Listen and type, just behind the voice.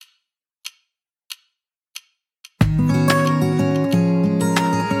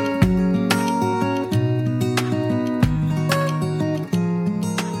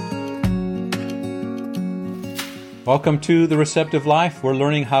Welcome to The Receptive Life. We're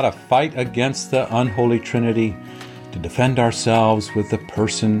learning how to fight against the unholy trinity, to defend ourselves with the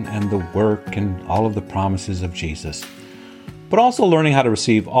person and the work and all of the promises of Jesus, but also learning how to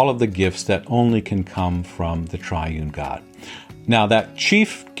receive all of the gifts that only can come from the triune God. Now, that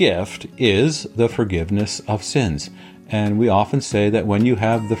chief gift is the forgiveness of sins. And we often say that when you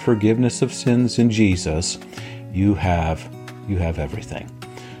have the forgiveness of sins in Jesus, you have everything.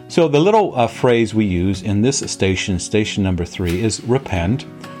 So the little phrase we use in this station number 3, is repent,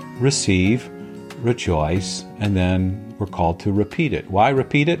 receive, rejoice, and then we're called to repeat it. Why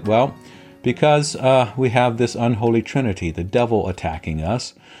repeat it? Well, because we have this unholy trinity, the devil attacking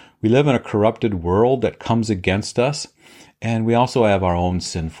us. We live in a corrupted world that comes against us, and we also have our own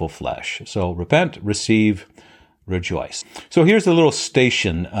sinful flesh. So repent, receive, rejoice. So here's the little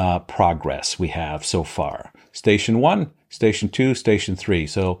station progress we have so far. Station 1, Station 2, Station 3.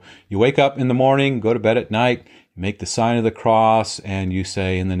 So you wake up in the morning, go to bed at night, you make the sign of the cross, and you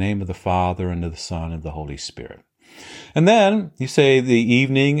say, in the name of the Father, and of the Son, and the Holy Spirit. And then you say the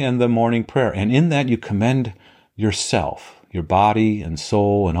evening and the morning prayer. And in that you commend yourself, your body and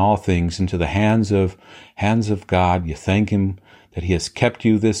soul and all things into the hands of God. You thank Him that He has kept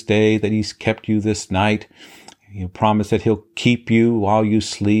you this day, that He's kept you this night. You promise that He'll keep you while you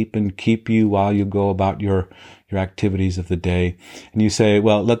sleep and keep you while you go about your activities of the day. And you say,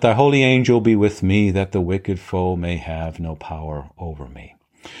 well, let thy holy angel be with me, that the wicked foe may have no power over me.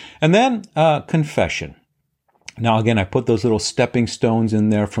 And then confession. Now, again, I put those little stepping stones in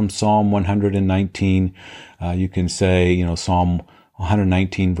there from Psalm 119. You can say, Psalm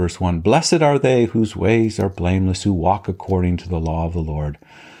 119, verse 1, blessed are they whose ways are blameless, who walk according to the law of the Lord.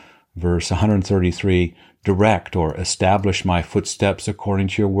 Verse 133, direct or establish my footsteps according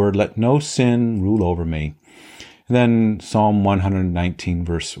to your word. Let no sin rule over me. And then Psalm 119,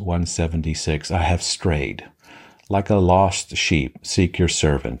 verse 176, I have strayed like a lost sheep. Seek your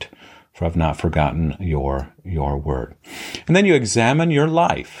servant, for I've not forgotten your word. And then you examine your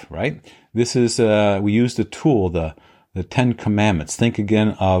life, right? This is, we use the tool, the 10 Commandments. Think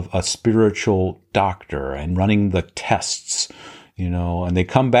again of a spiritual doctor and running the tests, and they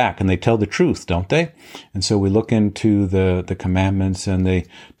come back and they tell the truth, don't they? And so we look into the commandments and they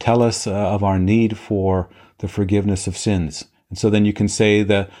tell us of our need for the forgiveness of sins. And so then you can say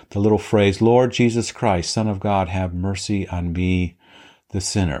the little phrase, Lord Jesus Christ, Son of God, have mercy on me, the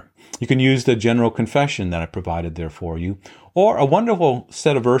sinner. You can use the general confession that I provided there for you. Or a wonderful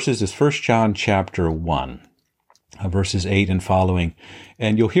set of verses is 1 John chapter 1. Verses 8 and following.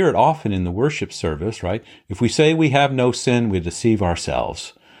 And you'll hear it often in the worship service, right? If we say we have no sin, we deceive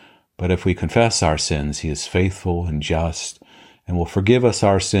ourselves. But if we confess our sins, He is faithful and just and will forgive us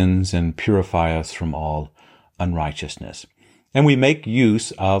our sins and purify us from all unrighteousness. And we make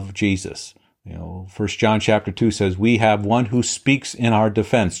use of Jesus. 1 John chapter 2 says, we have one who speaks in our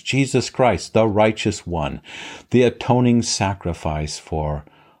defense, Jesus Christ, the righteous one, the atoning sacrifice for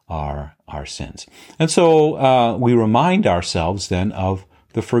our sins. And so we remind ourselves then of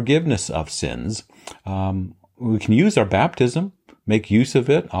the forgiveness of sins. We can use our baptism, make use of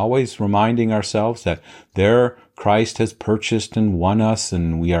it, always reminding ourselves that there Christ has purchased and won us,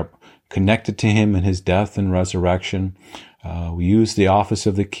 and we are connected to Him in His death and resurrection. We use the office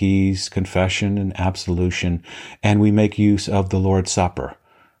of the keys, confession and absolution, and we make use of the Lord's Supper.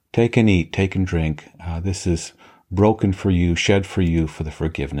 Take and eat, take and drink. This is broken for you, shed for you for the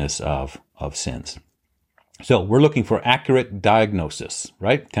forgiveness of sins. So we're looking for accurate diagnosis,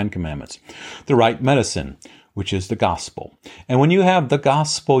 right? 10 Commandments. The right medicine, which is the gospel. And when you have the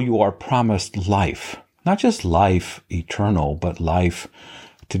gospel, you are promised life. Not just life eternal, but life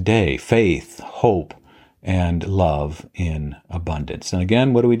today, faith, hope, and love in abundance. And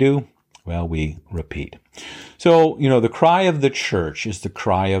again, what do? Well, we repeat. So, the cry of the church is the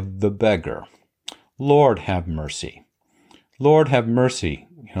cry of the beggar. Lord, have mercy. Lord, have mercy.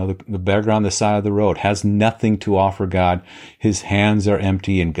 The beggar on the side of the road has nothing to offer God. His hands are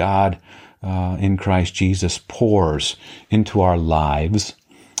empty, and God, in Christ Jesus, pours into our lives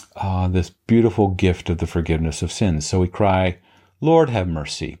this beautiful gift of the forgiveness of sins. So we cry, Lord, have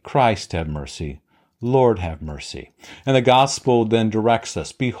mercy. Christ, have mercy. Lord, have mercy. And the gospel then directs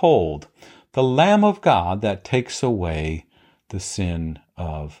us, behold, the Lamb of God that takes away the sin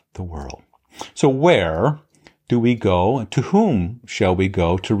of the world. So where do we go? To whom shall we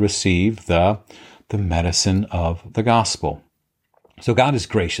go to receive the medicine of the gospel? So God is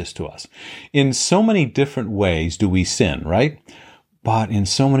gracious to us. In so many different ways do we sin, right? But in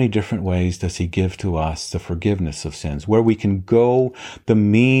so many different ways does He give to us the forgiveness of sins, where we can go, the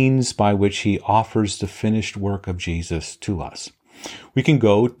means by which He offers the finished work of Jesus to us. we can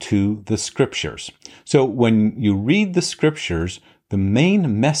go to the Scriptures. So when you read the Scriptures, the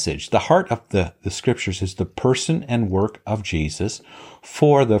main message, the heart of the Scriptures is the person and work of Jesus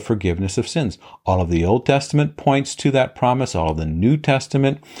for the forgiveness of sins. All of the Old Testament points to that promise. All of the New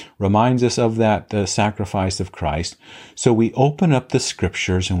Testament reminds us of that sacrifice of Christ. So we open up the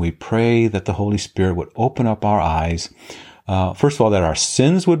Scriptures and we pray that the Holy Spirit would open up our eyes. First of all, that our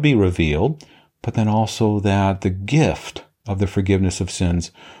sins would be revealed, but then also that the gift of the forgiveness of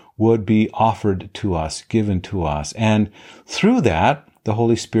sins would be offered to us, given to us. And through that, the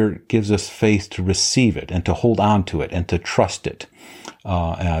Holy Spirit gives us faith to receive it and to hold on to it and to trust it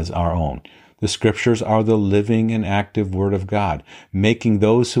as our own. The Scriptures are the living and active Word of God, making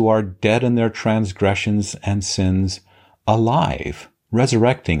those who are dead in their transgressions and sins alive,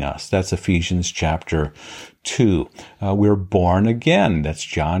 resurrecting us. That's Ephesians chapter 2. We're born again. That's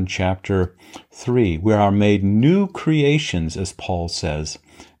John chapter 3. We are made new creations, as Paul says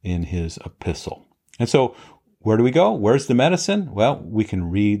in his epistle. And so, where do we go? Where's the medicine? Well, we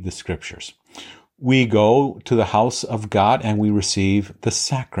can read the Scriptures. We go to the house of God and we receive the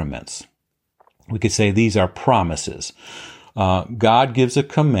sacraments. We could say these are promises. God gives a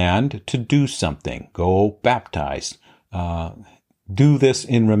command to do something. Go baptize. Do this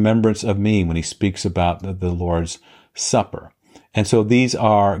in remembrance of me when he speaks about the Lord's Supper. And so these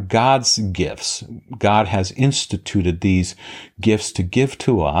are God's gifts. God has instituted these gifts to give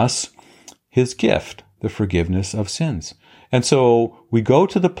to us his gift, the forgiveness of sins. And so we go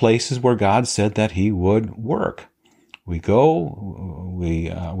to the places where God said that he would work. We go, we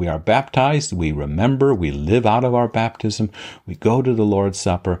are baptized, we remember, we live out of our baptism, we go to the Lord's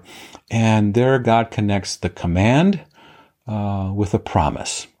Supper, and there God connects the command with a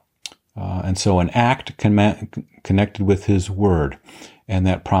promise. And so an act connected with his word. And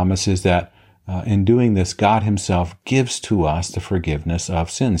that promise is that in doing this, God himself gives to us the forgiveness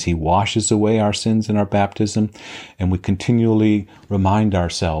of sins. He washes away our sins in our baptism, and we continually remind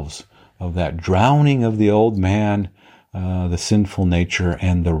ourselves of that drowning of the old man, the sinful nature,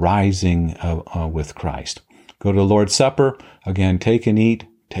 and the rising with Christ. Go to the Lord's Supper. Again, take and eat,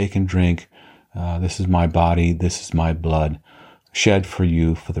 take and drink. This is my body, this is my blood, shed for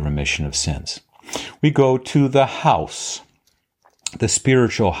you for the remission of sins. We go to the house, the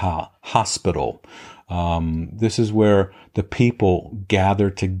spiritual hospital. This is where the people gather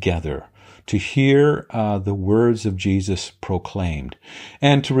together to hear the words of Jesus proclaimed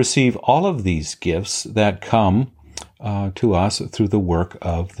and to receive all of these gifts that come to us through the work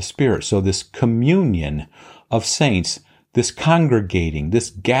of the Spirit. So this communion of saints, this congregating, this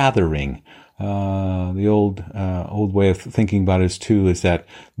gathering, the old way of thinking about it is that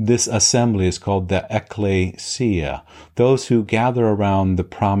this assembly is called the ecclesia. Those who gather around the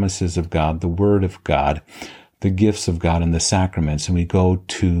promises of God, the Word of God, the gifts of God, and the sacraments, and we go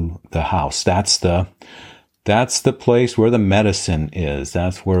to the house. That's the place where the medicine is.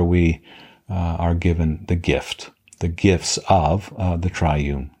 That's where we are given the gifts of the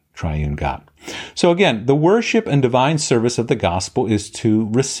triune God. So again, the worship and divine service of the gospel is to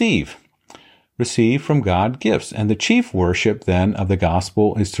receive from God gifts. And the chief worship then of the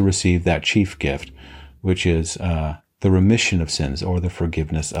gospel is to receive that chief gift, which is the remission of sins or the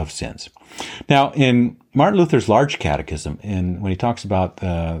forgiveness of sins. Now, in Martin Luther's Large Catechism, when he talks about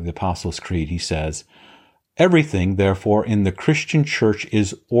the Apostles' Creed, he says, everything, therefore, in the Christian church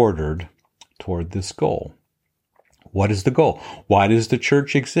is ordered toward this goal. What is the goal? Why does the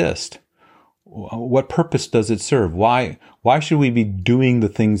church exist? What purpose does it serve? Why should we be doing the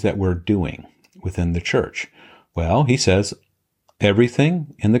things that we're doing within the church? Well, he says,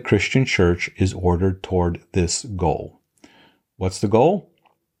 everything in the Christian church is ordered toward this goal. What's the goal?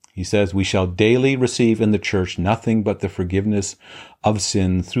 He says, we shall daily receive in the church nothing but the forgiveness of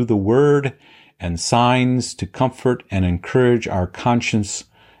sin through the word and signs to comfort and encourage our conscience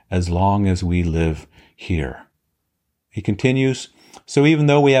as long as we live here. He continues, so even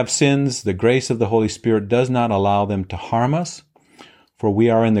though we have sins, the grace of the Holy Spirit does not allow them to harm us, for we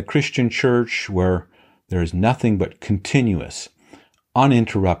are in the Christian church where there is nothing but continuous,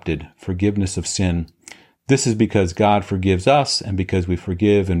 uninterrupted forgiveness of sin. This is because God forgives us and because we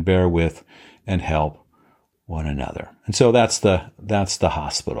forgive and bear with and help one another. And so that's the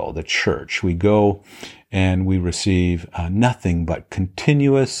hospital, the church. We go and we receive nothing but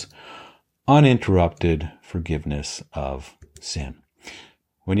continuous, uninterrupted forgiveness of sin.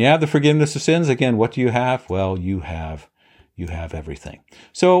 When you have the forgiveness of sins, again, what do you have? Well, you have everything.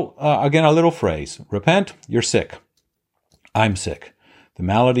 So again, a little phrase: repent, you're sick. I'm sick. The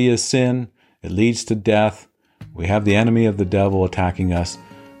malady is sin. It leads to death. We have the enemy of the devil attacking us.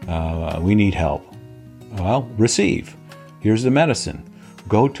 We need help. Well, receive. Here's the medicine.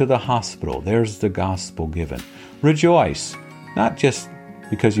 Go to the hospital. There's the gospel given. Rejoice, not just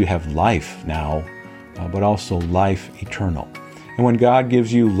because you have life now, but also life eternal. And when God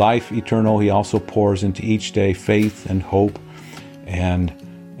gives you life eternal, He also pours into each day faith and hope and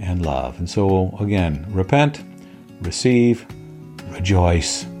love. And so again, repent, receive,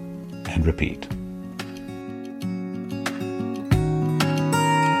 rejoice, and repeat.